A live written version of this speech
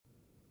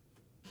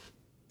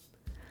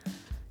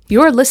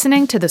You're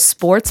listening to The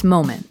Sports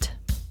Moment,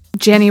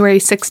 January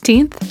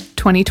 16th,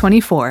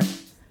 2024.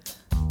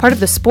 Part of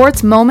the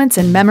Sports Moments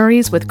and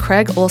Memories with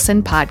Craig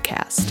Olson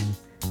podcast.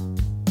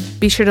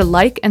 Be sure to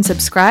like and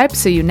subscribe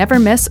so you never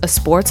miss a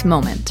sports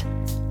moment.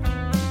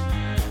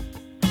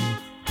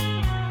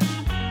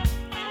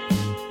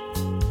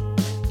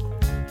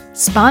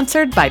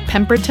 Sponsored by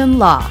Pemberton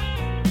Law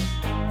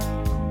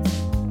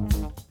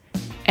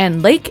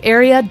and Lake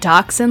Area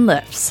Docks and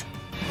Lifts.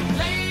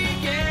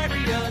 Lake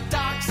Area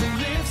Docks and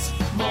Lifts,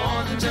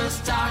 more than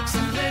just docks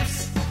and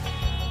lifts.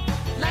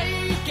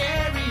 Lake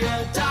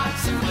Area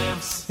Docks and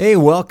Lifts. Hey,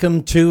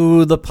 welcome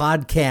to the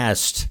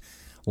podcast.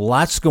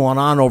 Lots going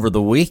on over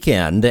the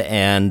weekend,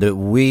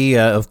 and we,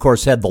 of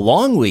course, had the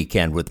long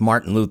weekend with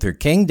Martin Luther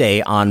King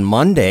Day on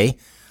Monday,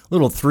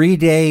 little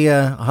 3-day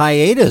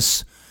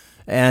hiatus.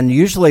 And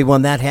usually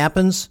when that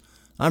happens,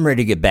 I'm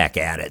ready to get back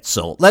at it.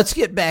 So let's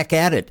get back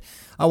at it.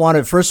 I want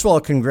to, first of all,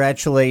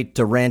 congratulate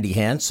Randy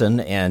Hansen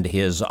and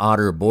his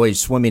Otter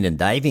boys swimming and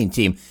diving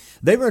team.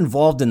 They were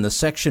involved in the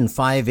Section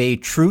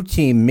 5A True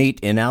Team meet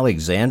in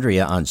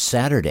Alexandria on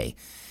Saturday,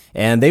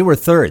 and they were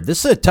third.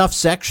 This is a tough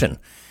section,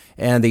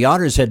 and the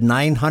Otters had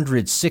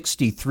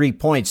 963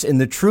 points. In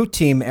the True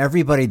Team,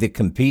 everybody that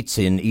competes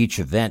in each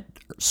event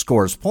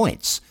scores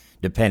points,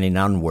 depending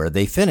on where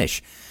they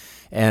finish.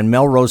 And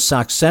Melrose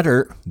Sauk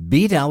Center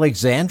beat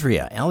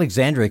Alexandria.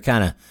 Alexandria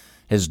kind of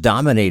has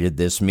dominated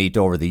this meet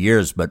over the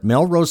years, but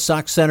Melrose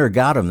Sauk Center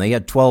got them. They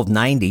had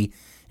 1290.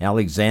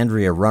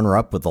 Alexandria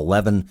runner-up with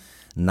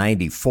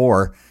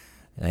 1194.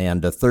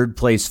 And a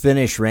third-place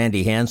finish,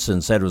 Randy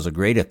Hansen said, was a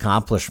great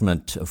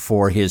accomplishment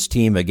for his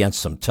team against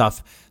some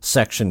tough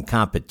section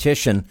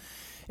competition.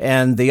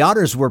 And the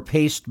Otters were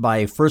paced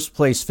by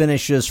first-place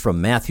finishes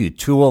from Matthew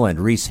Toole and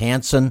Reese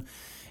Hansen,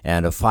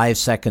 and a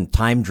 5-second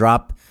time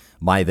drop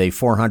by the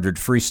 400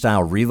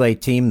 freestyle relay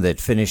team that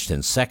finished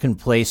in second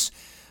place.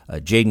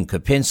 Jaden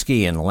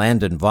Kopinski and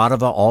Landon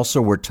Vodova also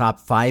were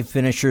top 5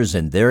 finishers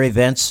in their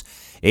events.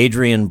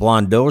 Adrian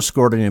Blondeau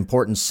scored an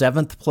important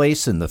 7th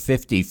place in the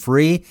 50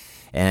 free,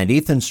 and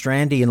Ethan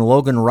Strandy and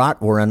Logan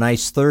Rott were a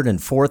nice 3rd and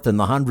 4th in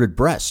the 100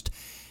 breast.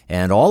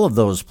 And all of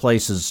those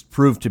places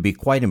proved to be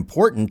quite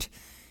important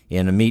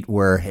in a meet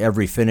where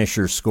every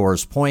finisher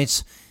scores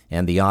points,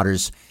 and the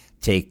Otters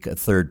take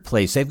 3rd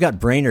place. They've got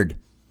Brainerd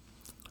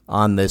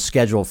on the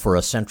schedule for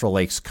a Central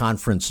Lakes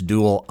Conference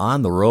duel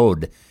on the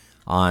road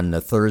on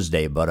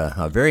Thursday, but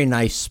a very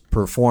nice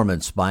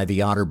performance by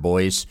the Otter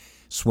boys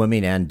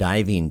swimming and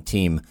diving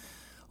team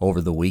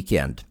over the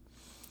weekend.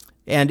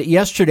 And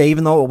yesterday,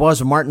 even though it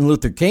was Martin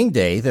Luther King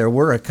Day, there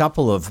were a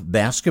couple of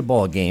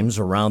basketball games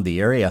around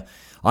the area.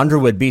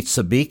 Underwood beat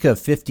Sabika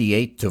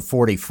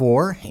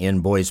 58-44 in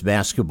boys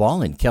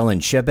basketball, and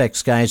Kellen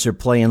Shebeck's guys are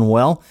playing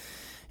well,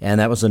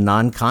 and that was a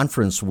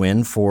non-conference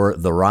win for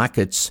the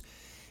Rockets.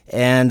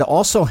 And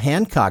also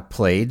Hancock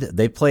played.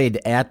 They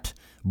played at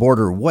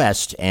Border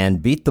West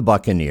and beat the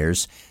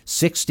Buccaneers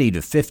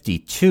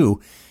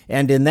 60-52.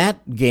 And in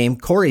that game,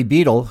 Corey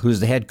Beadle, who's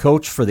the head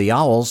coach for the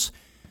Owls,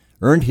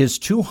 earned his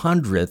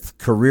 200th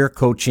career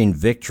coaching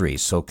victory.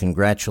 So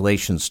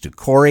congratulations to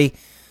Corey.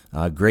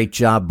 Great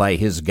job by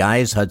his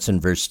guys.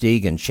 Hudson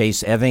Versteeg and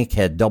Chase Evink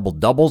had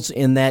double-doubles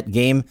in that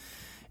game.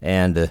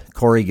 And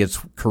Corey gets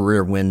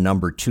career win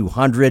number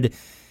 200.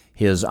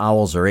 His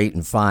Owls are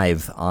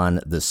 8-5 on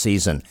the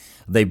season.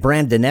 The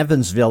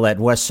Brandon-Evansville at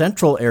West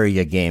Central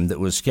area game that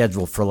was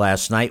scheduled for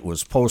last night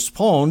was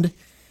postponed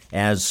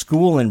as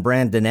school in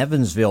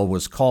Brandon-Evansville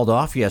was called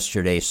off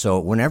yesterday. So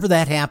whenever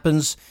that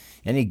happens,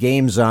 any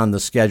games on the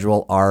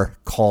schedule are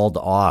called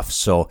off.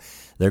 So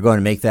they're going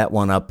to make that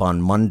one up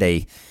on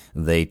Monday,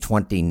 the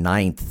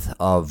 29th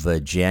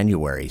of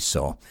January.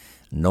 So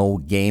no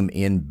game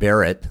in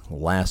Barrett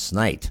last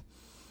night.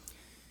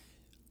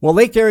 Well,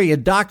 Lake Area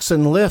Docks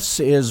and Lifts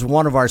is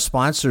one of our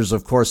sponsors,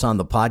 of course, on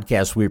the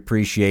podcast. We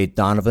appreciate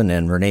Donovan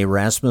and Renee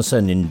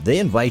Rasmussen, and they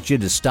invite you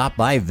to stop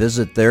by,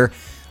 visit their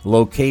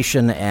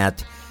location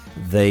at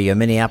the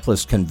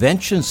Minneapolis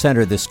Convention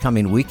Center this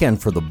coming weekend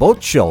for the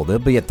boat show. They'll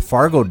be at the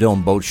Fargo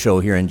Dome Boat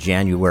Show here in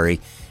January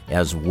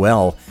as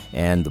well,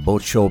 and the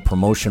boat show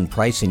promotion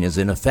pricing is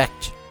in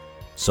effect.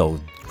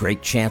 So,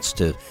 great chance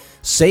to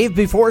save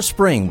before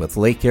spring with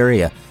Lake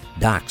Area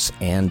Docks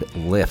and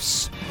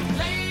Lifts.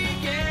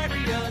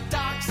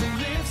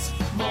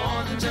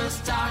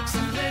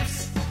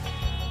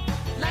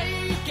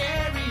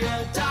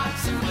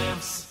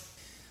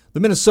 The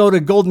Minnesota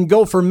Golden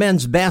Gopher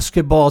men's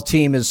basketball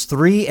team is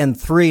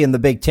 3-3 in the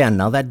Big Ten.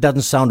 Now, that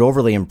doesn't sound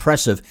overly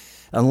impressive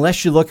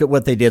unless you look at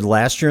what they did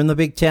last year in the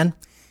Big Ten,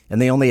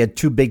 and they only had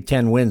 2 Big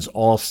Ten wins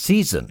all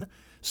season.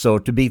 So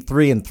to be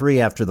 3-3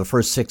 after the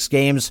first 6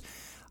 games,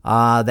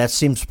 that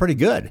seems pretty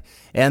good.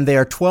 And they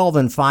are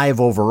 12-5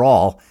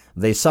 overall.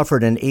 They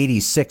suffered an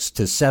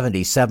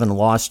 86-77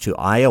 loss to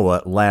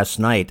Iowa last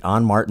night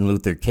on Martin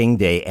Luther King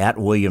Day at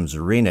Williams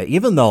Arena,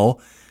 even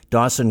though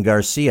Dawson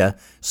Garcia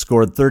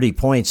scored 30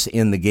 points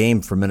in the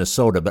game for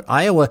Minnesota. But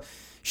Iowa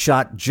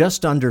shot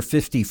just under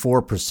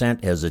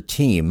 54% as a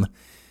team,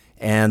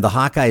 and the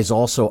Hawkeyes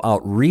also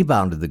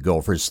out-rebounded the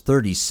Gophers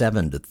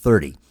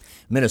 37-30.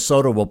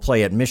 Minnesota will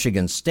play at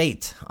Michigan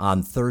State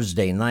on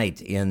Thursday night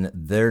in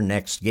their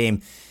next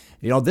game.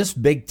 You know, this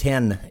Big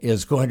Ten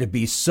is going to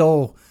be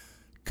so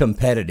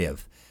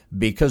competitive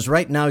because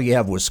right now you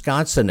have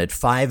Wisconsin at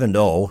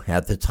 5-0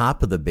 at the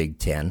top of the Big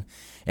Ten,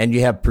 and you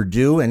have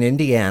Purdue and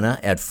Indiana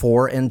at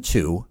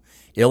 4-2,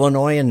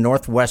 Illinois and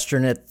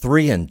Northwestern at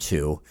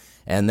 3-2,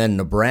 and then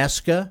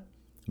Nebraska,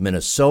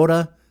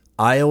 Minnesota,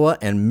 Iowa,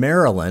 and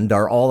Maryland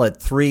are all at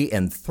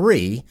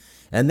 3-3.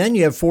 And then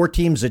you have 4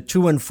 teams at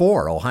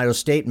 2-4, Ohio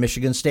State,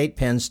 Michigan State,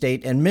 Penn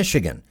State, and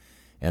Michigan.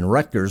 And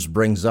Rutgers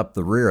brings up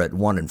the rear at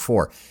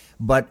 1-4.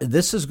 But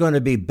this is going to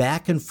be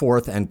back and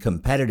forth and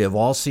competitive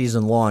all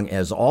season long,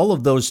 as all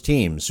of those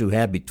teams who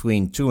have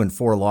between 2 and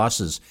 4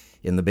 losses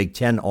in the Big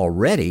Ten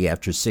already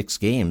after 6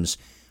 games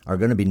are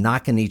going to be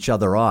knocking each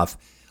other off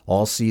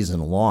all season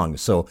long.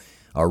 So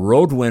a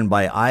road win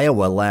by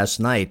Iowa last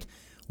night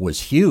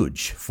was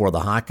huge for the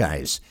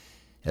Hawkeyes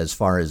as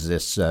far as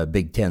this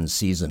Big Ten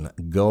season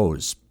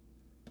goes.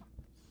 You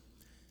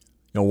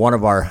know, one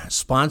of our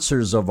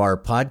sponsors of our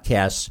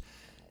podcast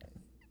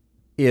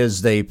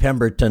is the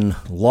Pemberton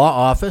Law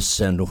Office,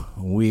 and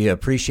we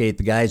appreciate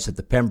the guys at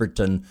the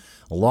Pemberton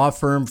Law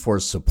Firm for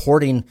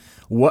supporting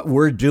what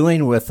we're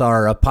doing with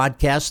our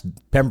podcast.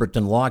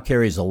 Pemberton Law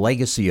carries a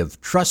legacy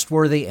of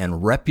trustworthy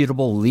and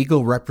reputable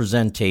legal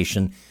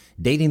representation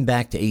dating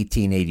back to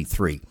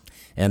 1883.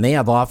 And they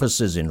have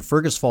offices in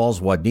Fergus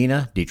Falls,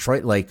 Wadena,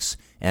 Detroit Lakes,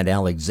 and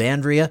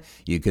Alexandria.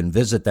 You can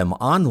visit them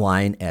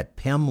online at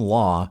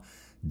pemlaw.com.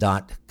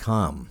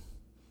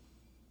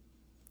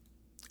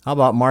 How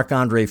about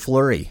Marc-Andre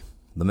Fleury?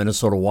 The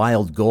Minnesota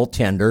Wild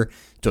goaltender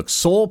took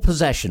sole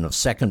possession of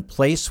second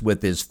place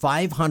with his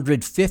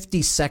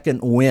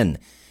 552nd win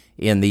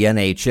in the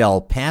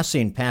NHL,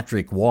 passing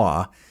Patrick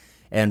Waugh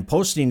and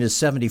posting his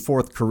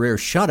 74th career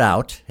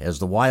shutout as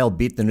the Wild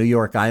beat the New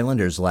York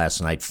Islanders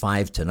last night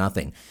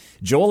 5-0.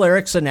 Joel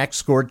Eriksson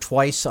scored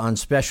twice on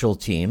special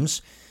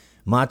teams.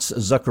 Mats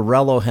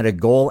Zuccarello had a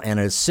goal and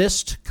an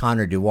assist.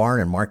 Connor Dewar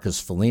and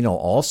Marcus Foligno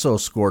also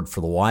scored for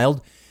the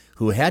Wild,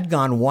 who had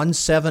gone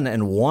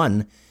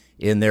 1-7-1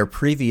 in their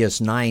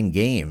previous 9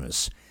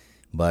 games.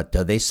 But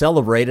they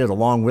celebrated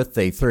along with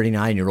the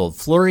 39-year-old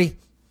Fleury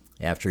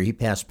after he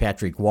passed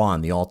Patrick Waugh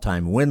on the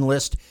all-time win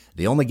list.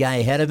 The only guy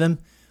ahead of him,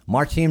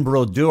 Martin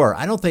Brodeur.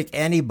 I don't think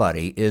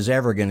anybody is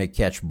ever going to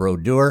catch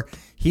Brodeur.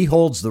 He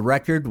holds the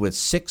record with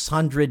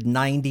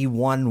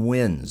 691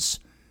 wins.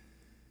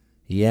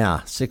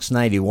 Yeah,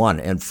 691.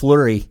 And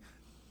Fleury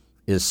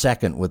is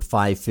second with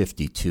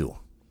 552.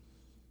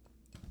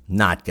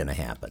 Not going to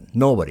happen.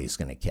 Nobody's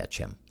going to catch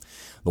him.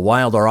 The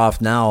Wild are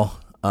off now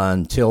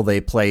until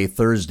they play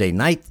Thursday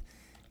night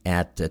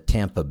at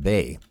Tampa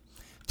Bay.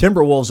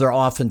 Timberwolves are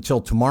off until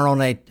tomorrow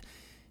night,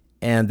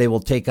 and they will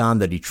take on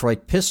the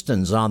Detroit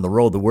Pistons on the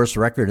road, the worst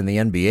record in the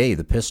NBA.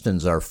 The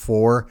Pistons are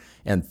 4-36.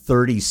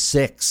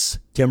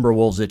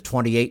 Timberwolves at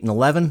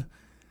 28-11,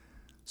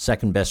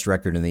 second best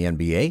record in the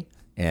NBA,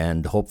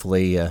 and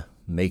hopefully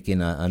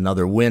making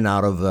another win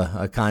out of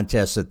a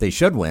contest that they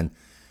should win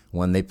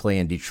when they play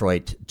in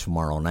Detroit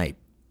tomorrow night.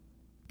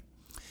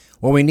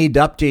 Well, we need to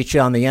update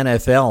you on the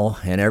NFL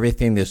and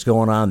everything that's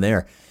going on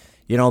there.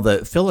 You know,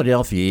 the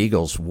Philadelphia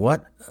Eagles,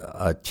 what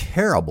a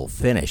terrible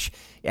finish.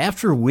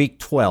 After Week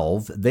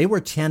 12, they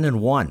were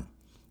 10-1.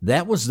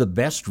 That was the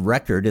best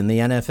record in the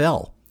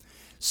NFL.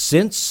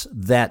 Since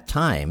that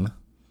time,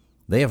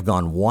 they have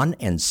gone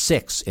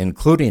 1-6,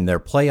 including their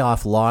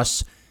playoff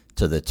loss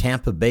to the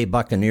Tampa Bay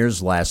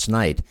Buccaneers last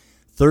night.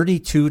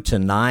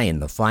 32-9,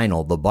 the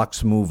final. The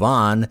Bucs move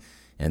on,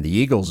 and the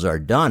Eagles are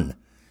done.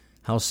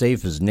 How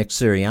safe is Nick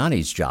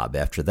Sirianni's job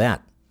after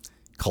that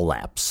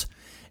collapse?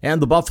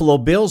 And the Buffalo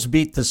Bills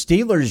beat the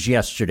Steelers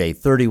yesterday,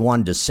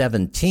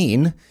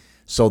 31-17.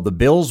 So the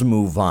Bills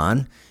move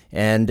on.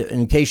 And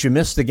in case you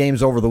missed the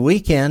games over the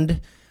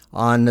weekend,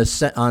 on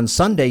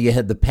Sunday you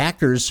had the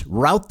Packers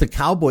rout the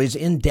Cowboys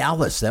in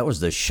Dallas. That was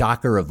the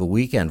shocker of the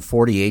weekend,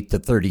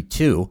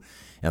 48-32.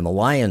 And the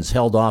Lions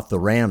held off the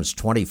Rams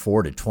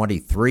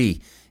 24-23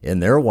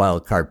 in their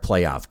wild card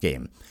playoff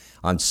game.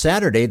 On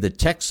Saturday, the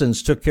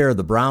Texans took care of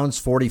the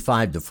Browns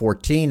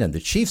 45-14, and the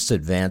Chiefs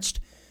advanced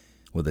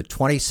with a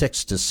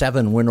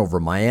 26-7 win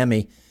over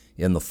Miami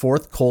in the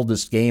fourth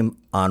coldest game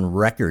on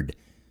record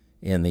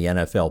in the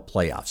NFL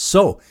playoffs.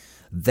 So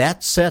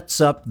that sets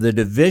up the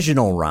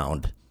divisional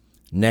round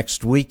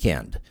next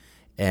weekend.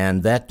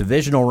 And that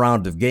divisional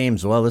round of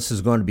games, well, this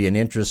is going to be an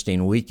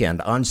interesting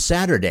weekend. On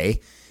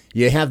Saturday,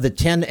 you have the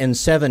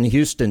 10-7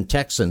 Houston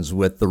Texans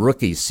with the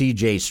rookie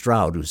C.J.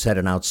 Stroud, who's had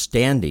an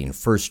outstanding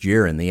first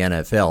year in the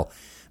NFL,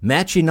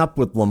 matching up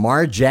with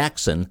Lamar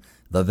Jackson,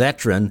 the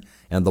veteran,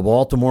 and the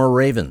Baltimore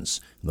Ravens.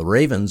 The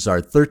Ravens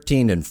are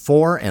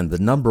 13-4 and the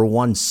number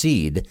 1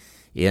 seed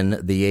in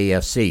the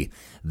AFC.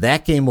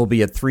 That game will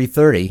be at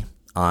 3:30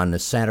 on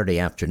Saturday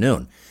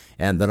afternoon.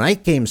 And the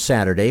night game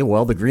Saturday,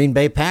 well, the Green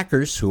Bay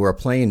Packers, who are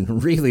playing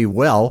really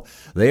well,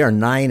 they are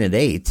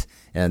 9-8.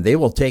 And they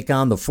will take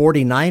on the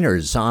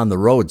 49ers on the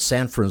road.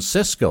 San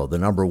Francisco, the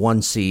number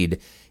 1 seed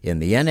in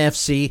the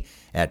NFC,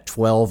 at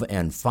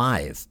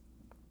 12-5.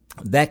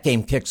 That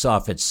game kicks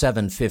off at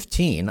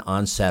 7:15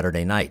 on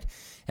Saturday night.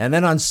 And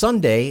then on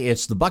Sunday,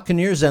 it's the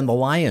Buccaneers and the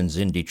Lions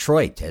in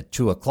Detroit at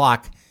 2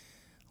 o'clock.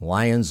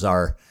 Lions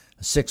are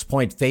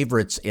 6-point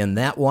favorites in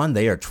that one.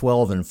 They are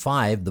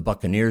 12-5. The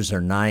Buccaneers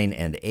are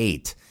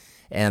 9-8.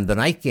 And the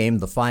night game,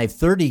 the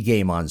 5:30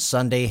 game on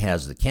Sunday,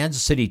 has the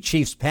Kansas City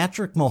Chiefs.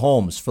 Patrick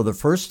Mahomes, for the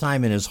first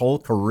time in his whole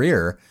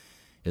career,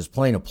 is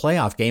playing a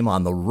playoff game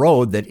on the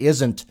road that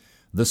isn't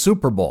the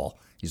Super Bowl.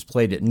 He's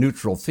played at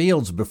neutral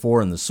fields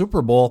before in the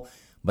Super Bowl,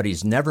 but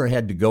he's never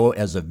had to go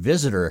as a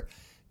visitor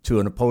to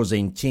an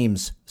opposing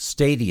team's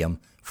stadium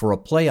for a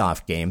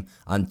playoff game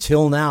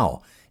until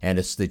now. And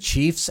it's the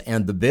Chiefs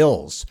and the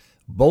Bills.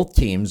 Both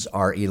teams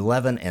are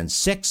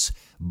 11-6.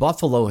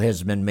 Buffalo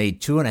has been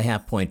made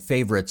 2.5-point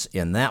favorites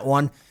in that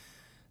one.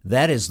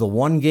 That is the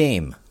one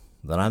game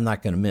that I'm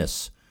not going to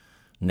miss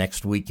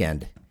next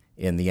weekend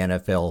in the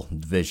NFL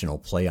divisional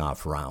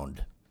playoff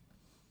round.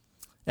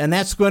 And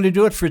that's going to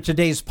do it for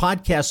today's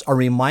podcast. A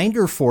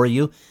reminder for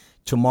you,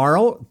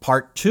 tomorrow,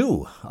 part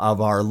 2 of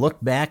our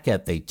look back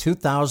at the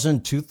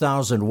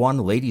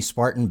 2000-2001 Lady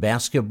Spartan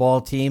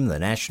basketball team, the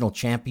national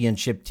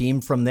championship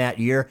team from that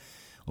year.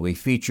 We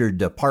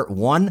featured part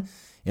 1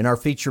 in our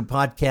feature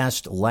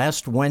podcast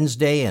last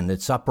Wednesday, and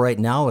it's up right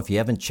now. If you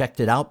haven't checked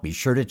it out, be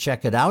sure to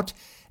check it out.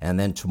 And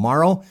then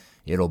tomorrow,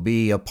 it'll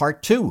be a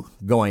part 2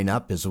 going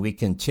up as we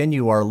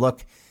continue our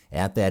look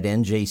at that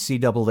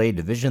NJCAA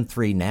Division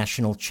III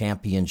National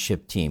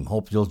Championship team.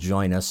 Hope you'll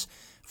join us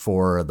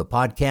for the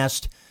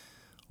podcast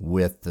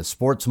with the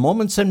Sports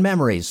Moments and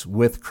Memories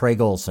with Craig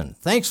Olson.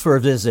 Thanks for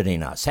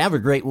visiting us. Have a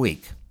great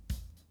week.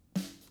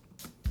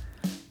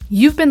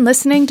 You've been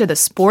listening to the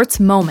Sports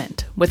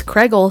Moment with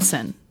Craig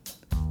Olson,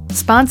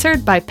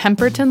 sponsored by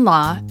Pemberton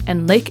Law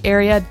and Lake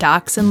Area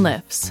Docks and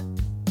Lifts.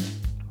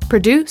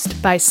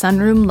 Produced by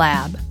Sunroom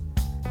Lab.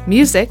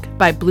 Music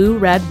by Blue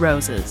Red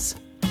Roses.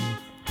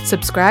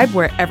 Subscribe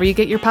wherever you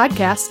get your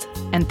podcasts,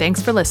 and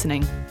thanks for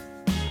listening.